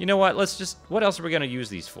 You know what? Let's just... What else are we going to use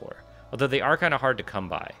these for? Although they are kind of hard to come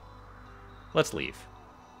by. Let's leave.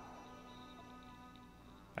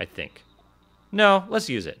 I think. No, let's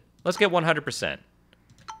use it. Let's get 100%.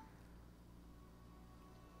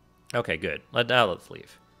 Okay, good. Now let's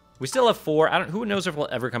leave. We still have 4. Who knows if we'll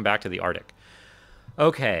ever come back to the Arctic.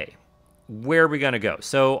 Okay. Where are we going to go?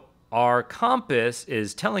 So our compass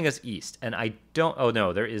is telling us east. And I don't... Oh,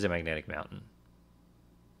 no. There is a magnetic mountain.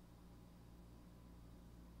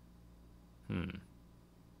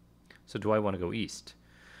 So do I want to go east?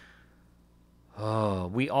 Oh,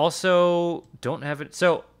 we also don't have it.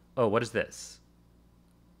 So, oh, what is this?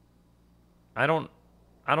 I don't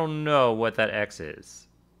know what that X is.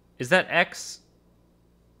 Is that X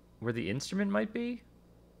where the instrument might be?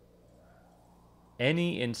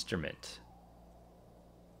 Any instrument.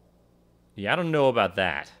 Yeah, I don't know about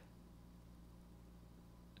that.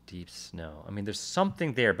 Deep snow. I mean, there's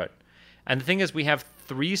something there, but... And the thing is, we have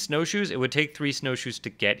 3 snowshoes. It would take 3 snowshoes to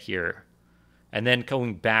get here. And then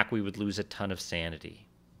going back, we would lose a ton of sanity.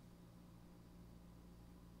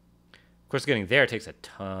 Of course, getting there takes a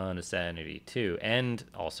ton of sanity, too. And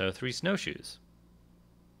also 3 snowshoes.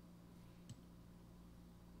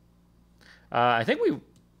 I think we...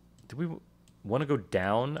 Do we want to go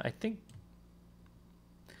down? I think...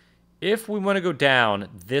 If we want to go down,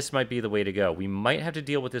 this might be the way to go. We might have to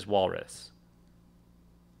deal with this walrus.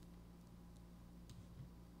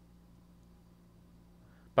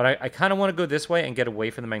 But I kind of want to go this way and get away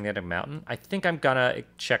from the magnetic mountain. I think I'm going to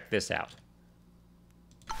check this out.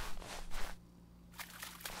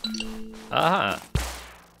 Aha.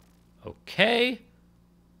 Okay.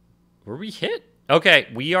 Were we hit? Okay,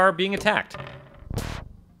 we are being attacked.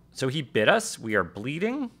 So he bit us. We are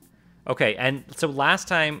bleeding. Okay, and so last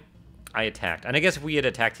time I attacked. And I guess if we had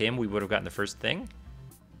attacked him, we would have gotten the first thing.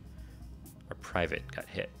 Our private got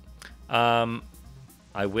hit.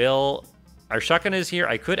 I will... Our shotgun is here.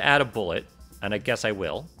 I could add a bullet, and I guess I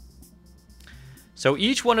will. So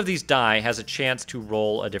each one of these die has a chance to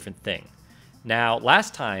roll a different thing. Now,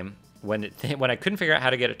 last time, when I couldn't figure out how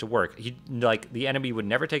to get it to work, like the enemy would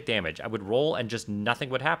never take damage. I would roll and just nothing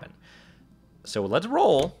would happen. So let's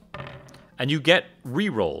roll, and you get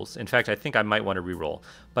re-rolls. In fact, I think I might want to re-roll.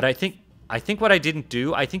 But I think what I didn't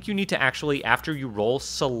do, I think you need to actually, after you roll,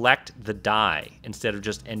 select the die instead of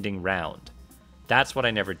just ending round. That's what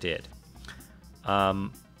I never did.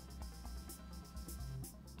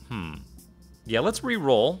 Yeah, let's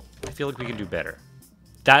re-roll. I feel like we can do better.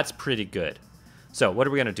 That's pretty good. So, what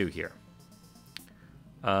are we going to do here?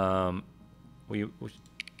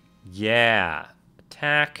 Yeah.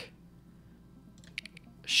 Attack.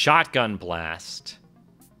 Shotgun blast.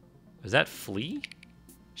 Is that flee?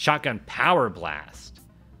 Shotgun power blast.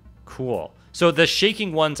 Cool. So, the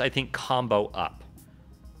shaking ones, I think, combo up,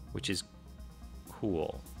 which is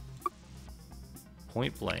cool.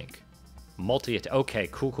 Point blank. Multi-attack. Okay,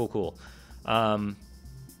 cool.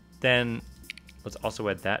 Then let's also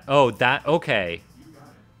add that. Oh, that, okay.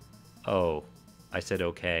 Oh, I said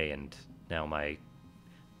okay, and now my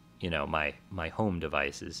home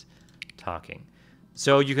device is talking.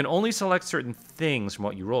 So you can only select certain things from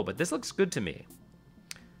what you roll, but this looks good to me.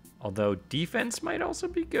 Although defense might also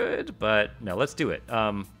be good, but no, let's do it.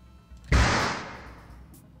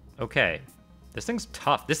 Okay. This thing's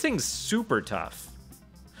tough. This thing's super tough.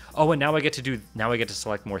 Oh, and now I get to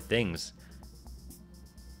select more things.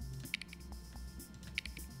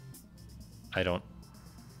 I don't...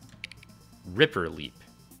 Ripper leap.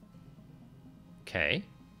 Okay.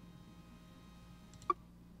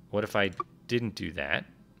 What if I didn't do that?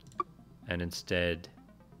 And instead...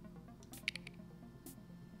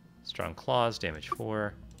 Strong claws, damage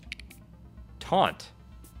 4. Taunt.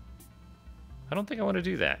 I don't think I want to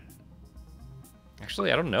do that.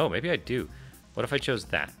 Actually, I don't know. Maybe I do. What if I chose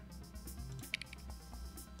that?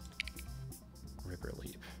 Ripper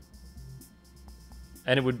leap.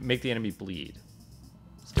 And it would make the enemy bleed.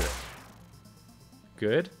 Let's do it.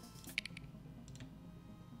 Good.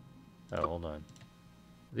 Oh, hold on.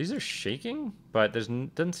 These are shaking, but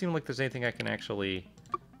doesn't seem like there's anything I can actually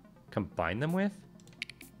combine them with.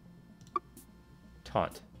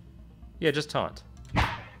 Taunt. Yeah, just taunt.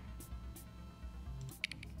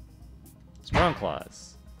 Strong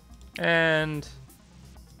claws. And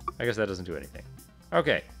I guess that doesn't do anything.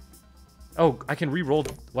 Okay. Oh, I can re-roll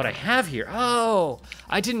what I have here. Oh,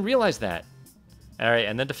 I didn't realize that. All right,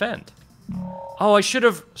 and then defend. Oh, I should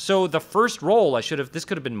have... So the first roll, this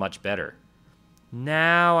could have been much better.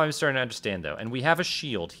 Now I'm starting to understand, though. And we have a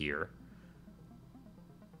shield here.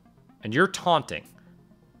 And you're taunting.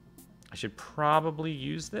 I should probably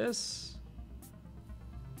use this.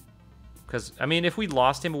 Because, I mean, if we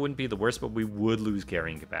lost him, it wouldn't be the worst, but we would lose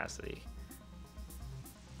carrying capacity.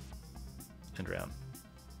 End round.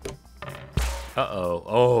 Uh-oh.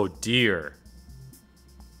 Oh, dear.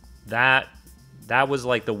 That was,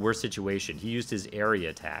 like, the worst situation. He used his area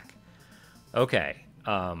attack. Okay.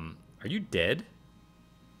 Are you dead?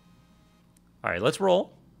 All right, let's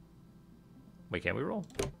roll. Wait, can't we roll?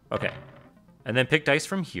 Okay. And then pick dice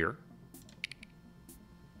from here.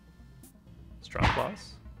 Strong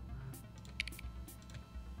claws.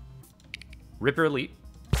 Ripper leap.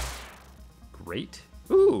 Great.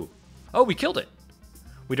 Ooh. Oh, we killed it.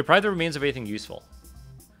 We deprive the remains of anything useful.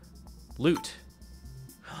 Loot.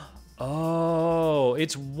 Oh,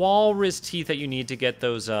 it's walrus teeth that you need to get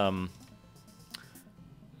those,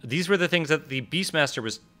 These were the things that the Beastmaster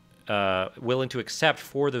was willing to accept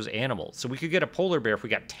for those animals. So we could get a polar bear if we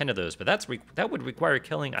got 10 of those, but that would require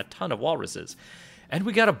killing a ton of walruses. And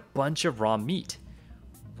we got a bunch of raw meat,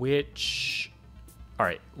 which... All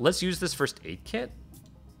right, let's use this first aid kit.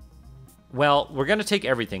 Well, we're going to take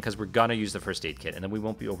everything because we're going to use the first aid kit, and then we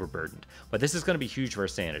won't be overburdened. But this is going to be huge for our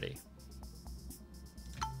sanity.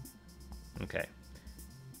 Okay.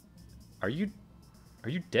 Are you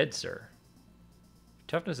dead, sir?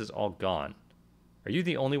 Toughness is all gone. Are you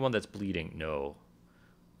the only one that's bleeding? No. All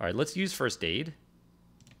right, let's use first aid.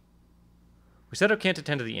 We said I can't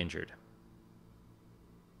attend to the injured.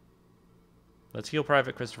 Let's heal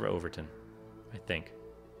Private Christopher Overton, I think.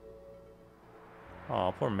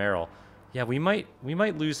 Oh, poor Merrill. Yeah, we might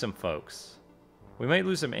lose some folks. We might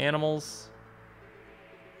lose some animals.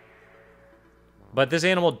 But this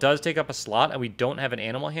animal does take up a slot, and we don't have an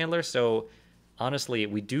animal handler, so honestly,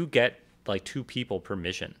 we do get like 2 people per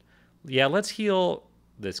mission. Yeah, let's heal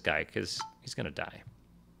this guy, because he's going to die.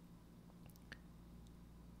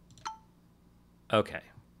 Okay.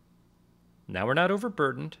 Now we're not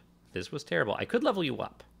overburdened. This was terrible. I could level you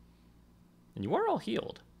up. And you are all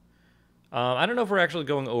healed. I don't know if we're actually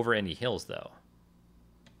going over any hills, though.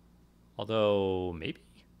 Although, maybe.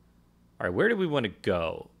 All right, where do we want to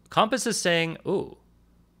go? Compass is saying, ooh.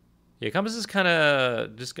 Yeah, compass is kind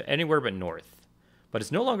of just anywhere but north. But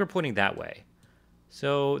it's no longer pointing that way.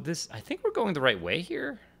 So this, I think we're going the right way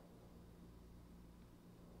here.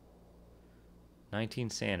 19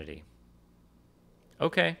 sanity.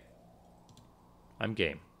 Okay. I'm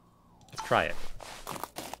game. Let's try it.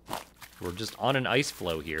 We're just on an ice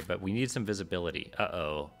floe here, but we need some visibility.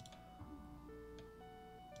 Uh-oh.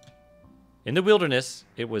 In the wilderness,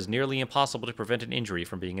 it was nearly impossible to prevent an injury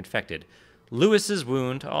from being infected. Lewis's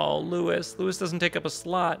wound, oh, Lewis doesn't take up a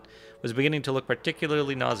slot, was beginning to look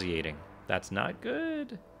particularly nauseating. That's not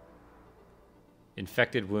good.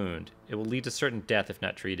 Infected wound. It will lead to certain death if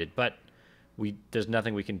not treated, but there's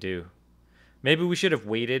nothing we can do. Maybe we should have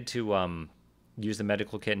waited to use the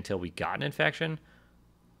medical kit until we got an infection.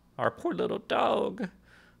 Our poor little dog.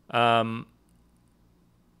 I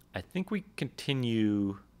think we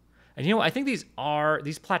continue. And I think these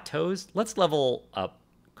plateaus. Let's level up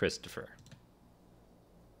Christopher.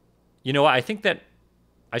 I think that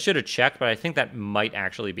I should have checked, but I think that might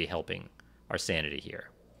actually be helping our sanity here.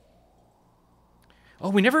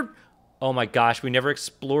 Oh my gosh, we never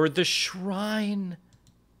explored the shrine.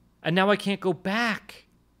 And now I can't go back.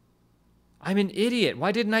 I'm an idiot.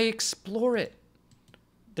 Why didn't I explore it?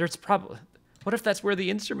 There's probably... What if that's where the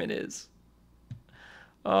instrument is?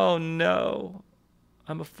 Oh, no.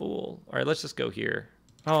 I'm a fool. All right, let's just go here.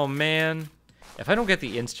 Oh, man. If I don't get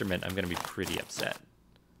the instrument, I'm going to be pretty upset.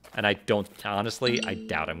 And honestly, I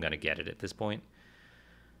doubt I'm going to get it at this point.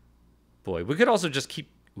 Boy, we could also just keep...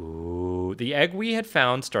 Ooh, the egg we had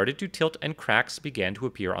found started to tilt and cracks began to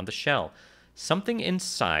appear on the shell. Something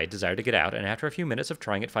inside desired to get out, and after a few minutes of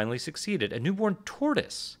trying, it finally succeeded. A newborn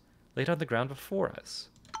tortoise laid on the ground before us.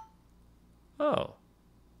 Oh.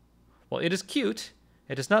 Well, it is cute.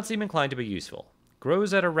 It does not seem inclined to be useful.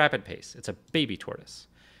 Grows at a rapid pace. It's a baby tortoise.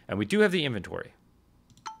 And we do have the inventory.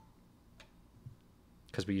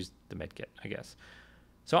 Because we used the med kit, I guess.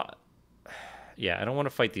 So, yeah, I don't want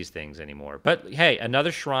to fight these things anymore. But, hey,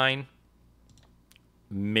 another shrine.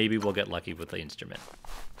 Maybe we'll get lucky with the instrument.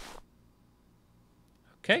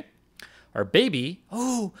 Okay. Our baby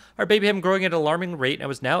had been growing at an alarming rate and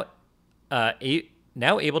was now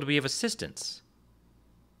able to be of assistance.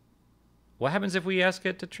 What happens if we ask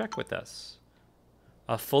it to trek with us?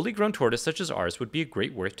 A fully grown tortoise such as ours would be a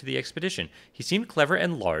great worth to the expedition. He seemed clever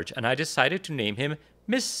and large, and I decided to name him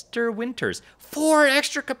Mr. Winters. 4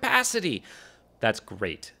 extra capacity! That's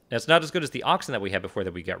great. That's not as good as the oxen that we had before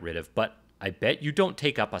that we got rid of, but I bet you don't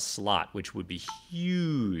take up a slot, which would be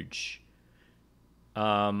huge.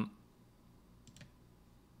 No,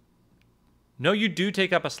 you do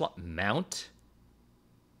take up a slot. Mount?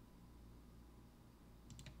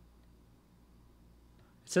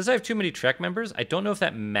 It says I have too many Trek members. I don't know if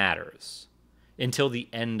that matters until the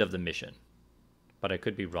end of the mission, but I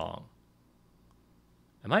could be wrong.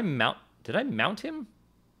 Did I mount him?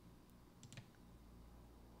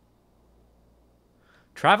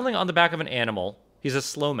 Traveling on the back of an animal, he's a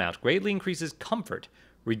slow mount, greatly increases comfort,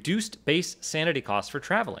 reduced base sanity costs for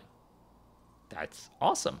traveling. That's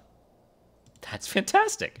awesome. That's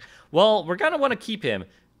fantastic. Well, we're going to want to keep him.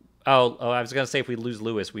 Oh, I was going to say if we lose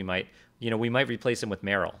Lewis, we might replace him with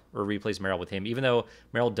Meryl, or replace Meryl with him, even though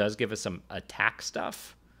Meryl does give us some attack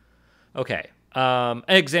stuff. Okay.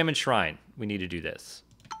 Examine shrine. We need to do this.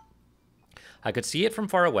 I could see it from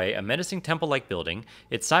far away, a menacing temple-like building.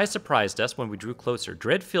 Its size surprised us when we drew closer.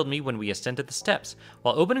 Dread filled me when we ascended the steps.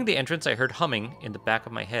 While opening the entrance, I heard humming in the back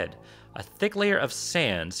of my head. A thick layer of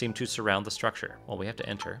sand seemed to surround the structure. Well, we have to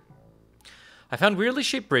enter. I found weirdly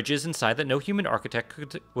shaped bridges inside that no human architect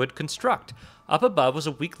would construct. Up above was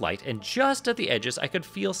a weak light, and just at the edges I could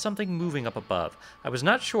feel something moving up above. I was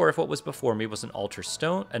not sure if what was before me was an altar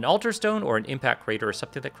stone, or an impact crater, or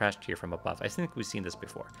something that crashed here from above. I think we've seen this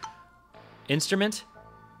before. Instrument,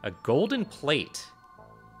 a golden plate,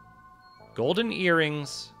 golden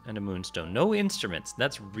earrings, and a moonstone. No instruments.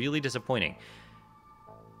 That's really disappointing.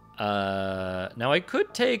 Now I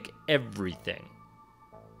could take everything.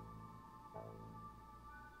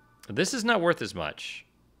 This is not worth as much.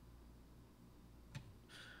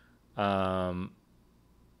 And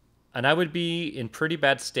I would be in pretty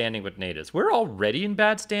bad standing with natives. We're already in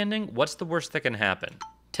bad standing. What's the worst that can happen?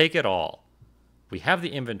 Take it all. We have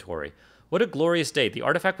the inventory. What a glorious day. The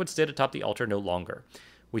artifact would sit atop the altar no longer.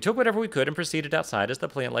 We took whatever we could and proceeded outside as the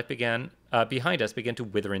plant life behind us began to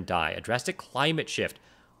wither and die. A drastic climate shift.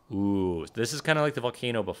 Ooh, this is kind of like the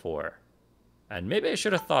volcano before. And maybe I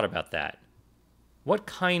should have thought about that. What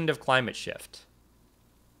kind of climate shift?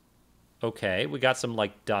 Okay, we got some,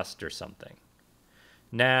 like, dust or something.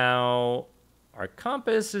 Now, our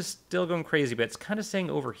compass is still going crazy, but it's kind of saying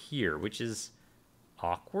over here, which is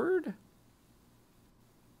awkward.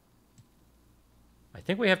 I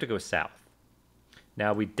think we have to go south.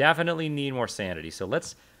 Now, we definitely need more sanity, so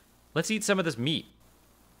let's eat some of this meat.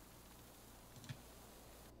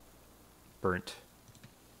 Burnt.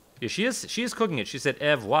 Yeah, she is cooking it. She said,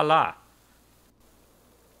 "Et voila."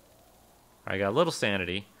 I got a little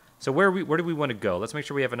sanity. So where do we want to go? Let's make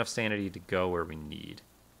sure we have enough sanity to go where we need.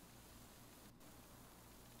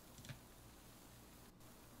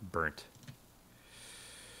 Burnt.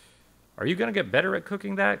 Are you going to get better at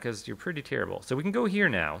cooking that? Because you're pretty terrible. So we can go here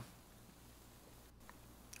now.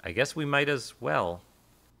 I guess we might as well.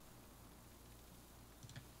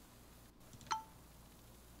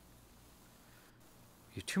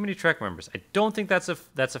 You have too many trek members. I don't think that's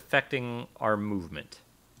affecting our movement.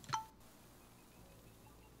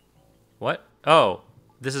 What? Oh,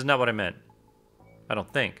 this is not what I meant. I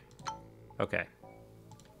don't think. Okay.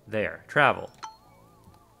 There. Travel.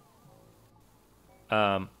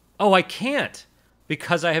 Oh, I can't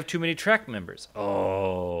because I have too many trek members.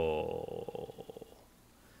 Oh.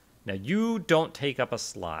 Now, you don't take up a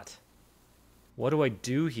slot. What do I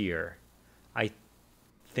do here? I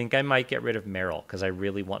think I might get rid of Meryl because I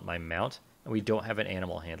really want my mount, and we don't have an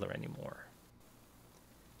animal handler anymore.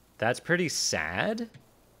 That's pretty sad.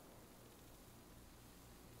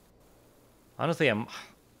 Honestly,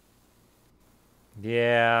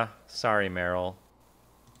 Yeah, sorry, Meryl.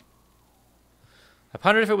 I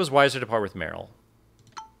pondered if it was wiser to part with Meryl.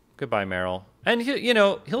 Goodbye, Meryl. And,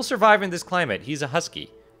 he'll survive in this climate. He's a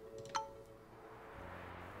husky.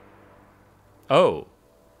 Oh.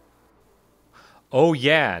 Oh,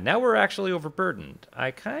 yeah. Now we're actually overburdened.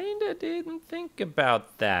 I kind of didn't think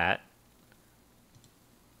about that.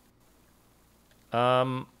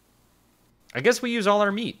 I guess we use all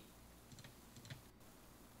our meat.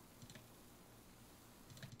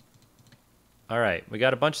 All right. We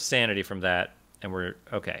got a bunch of sanity from that. And we're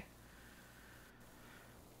okay.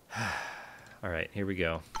 All right, here we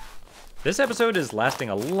go. This episode is lasting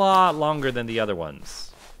a lot longer than the other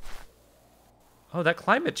ones. Oh, that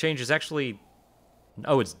climate change is actually...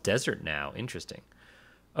 Oh, it's desert now. Interesting.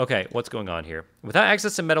 Okay, what's going on here? Without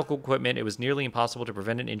access to medical equipment, it was nearly impossible to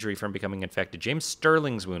prevent an injury from becoming infected. James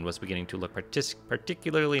Sterling's wound was beginning to look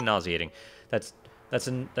particularly nauseating. That's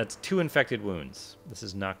 2 infected wounds. This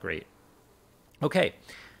is not great. Okay.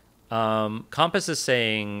 Compass is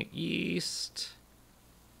saying east,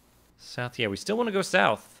 south. Yeah, we still want to go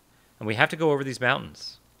south, and we have to go over these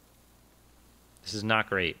mountains. This is not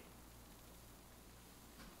great.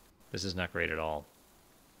 This is not great at all.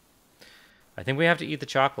 I think we have to eat the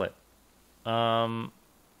chocolate. All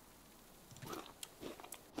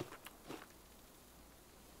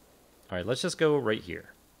right, let's just go right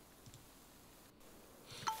here.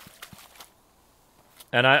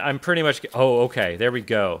 And I'm pretty much... Oh, okay, there we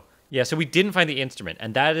go. Yeah, so we didn't find the instrument,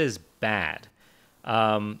 and that is bad.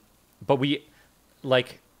 But we,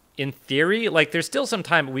 in theory, there's still some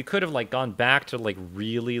time, but we could have, gone back to,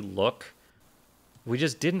 really look. We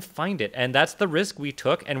just didn't find it, and that's the risk we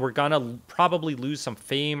took, and we're gonna probably lose some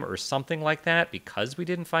fame or something like that because we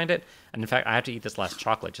didn't find it. And in fact, I have to eat this last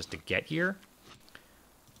chocolate just to get here.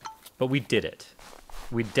 But we did it.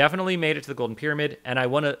 We definitely made it to the Golden Pyramid, and I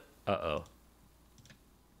want to... Uh-oh.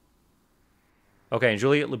 Okay, and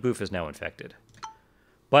Juliette LeBouf is now infected.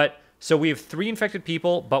 But, so we have 3 infected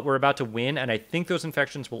people, but we're about to win, and I think those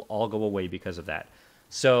infections will all go away because of that.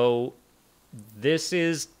 So, this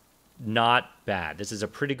is not bad. This is a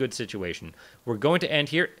pretty good situation. We're going to end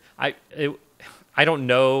here. I don't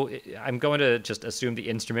know. I'm going to just assume the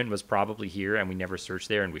instrument was probably here, and we never searched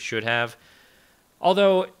there, and we should have.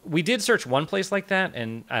 Although, we did search one place like that,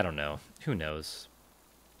 and I don't know. Who knows?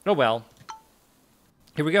 Oh, well.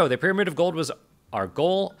 Here we go. The Pyramid of Gold was our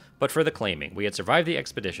goal, but for the claiming. We had survived the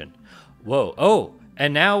expedition. Whoa. Oh,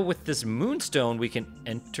 and now with this moonstone, we can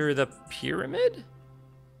enter the pyramid?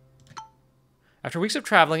 After weeks of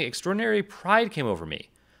traveling, extraordinary pride came over me.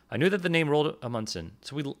 I knew that the name Roald Amundsen.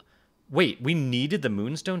 So wait, we needed the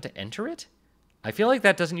moonstone to enter it? I feel like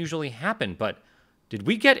that doesn't usually happen, but did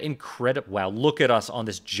we get incredible... Wow, look at us on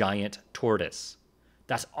this giant tortoise.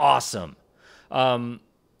 That's awesome.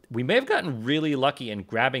 We may have gotten really lucky in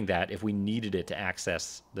grabbing that if we needed it to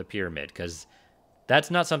access the pyramid, because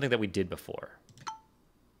that's not something that we did before.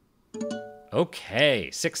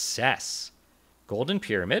 Okay, success. Golden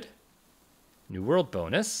Pyramid. New World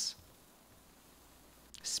bonus.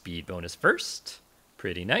 Speed bonus first.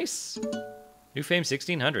 Pretty nice. New Fame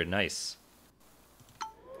 1600, nice.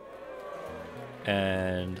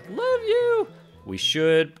 And love you. We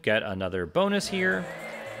should get another bonus here.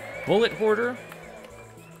 Bullet Hoarder.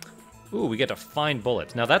 Ooh, we get to find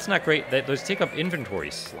bullets. Now, that's not great. Those take up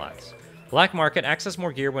inventory slots. Black Market. Access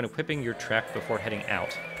more gear when equipping your trek before heading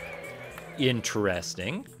out.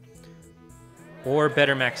 Interesting. Or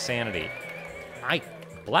better max sanity.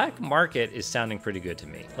 Black market is sounding pretty good to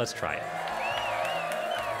me. Let's try it.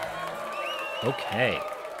 Okay.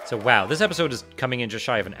 So, wow, this episode is coming in just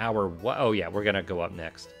shy of an hour. Oh, yeah, we're going to go up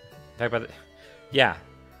next. In fact, yeah.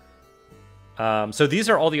 So these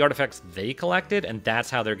are all the artifacts they collected, and that's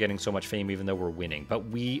how they're getting so much fame, even though we're winning. But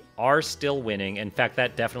we are still winning. In fact,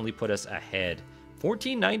 that definitely put us ahead.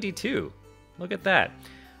 1492. Look at that.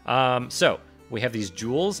 So we have these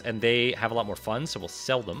jewels, and they have a lot more fun, so we'll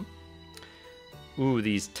sell them. Ooh,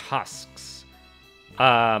 these tusks.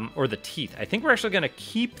 Or the teeth. I think we're actually going to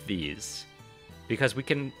keep these because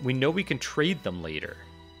we know we can trade them later.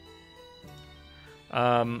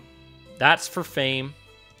 That's for fame.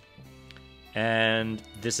 And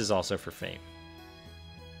this is also for fame.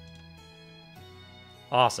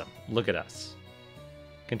 Awesome. Look at us.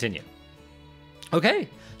 Continue. Okay,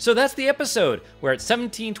 so that's the episode. We're at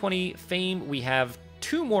 1720 fame. We have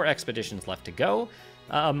 2 more expeditions left to go.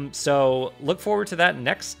 So look forward to that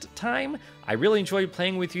next time. I really enjoyed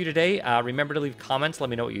playing with you today. Remember to leave comments. Let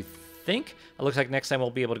me know what you think. It looks like next time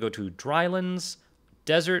we'll be able to go to drylands,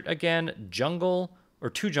 desert again, jungle, or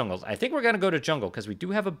 2 jungles. I think we're going to go to jungle because we do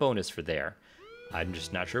have a bonus for there. I'm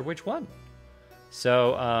just not sure which one.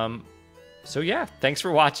 So yeah, thanks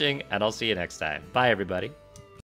for watching, and I'll see you next time. Bye, everybody.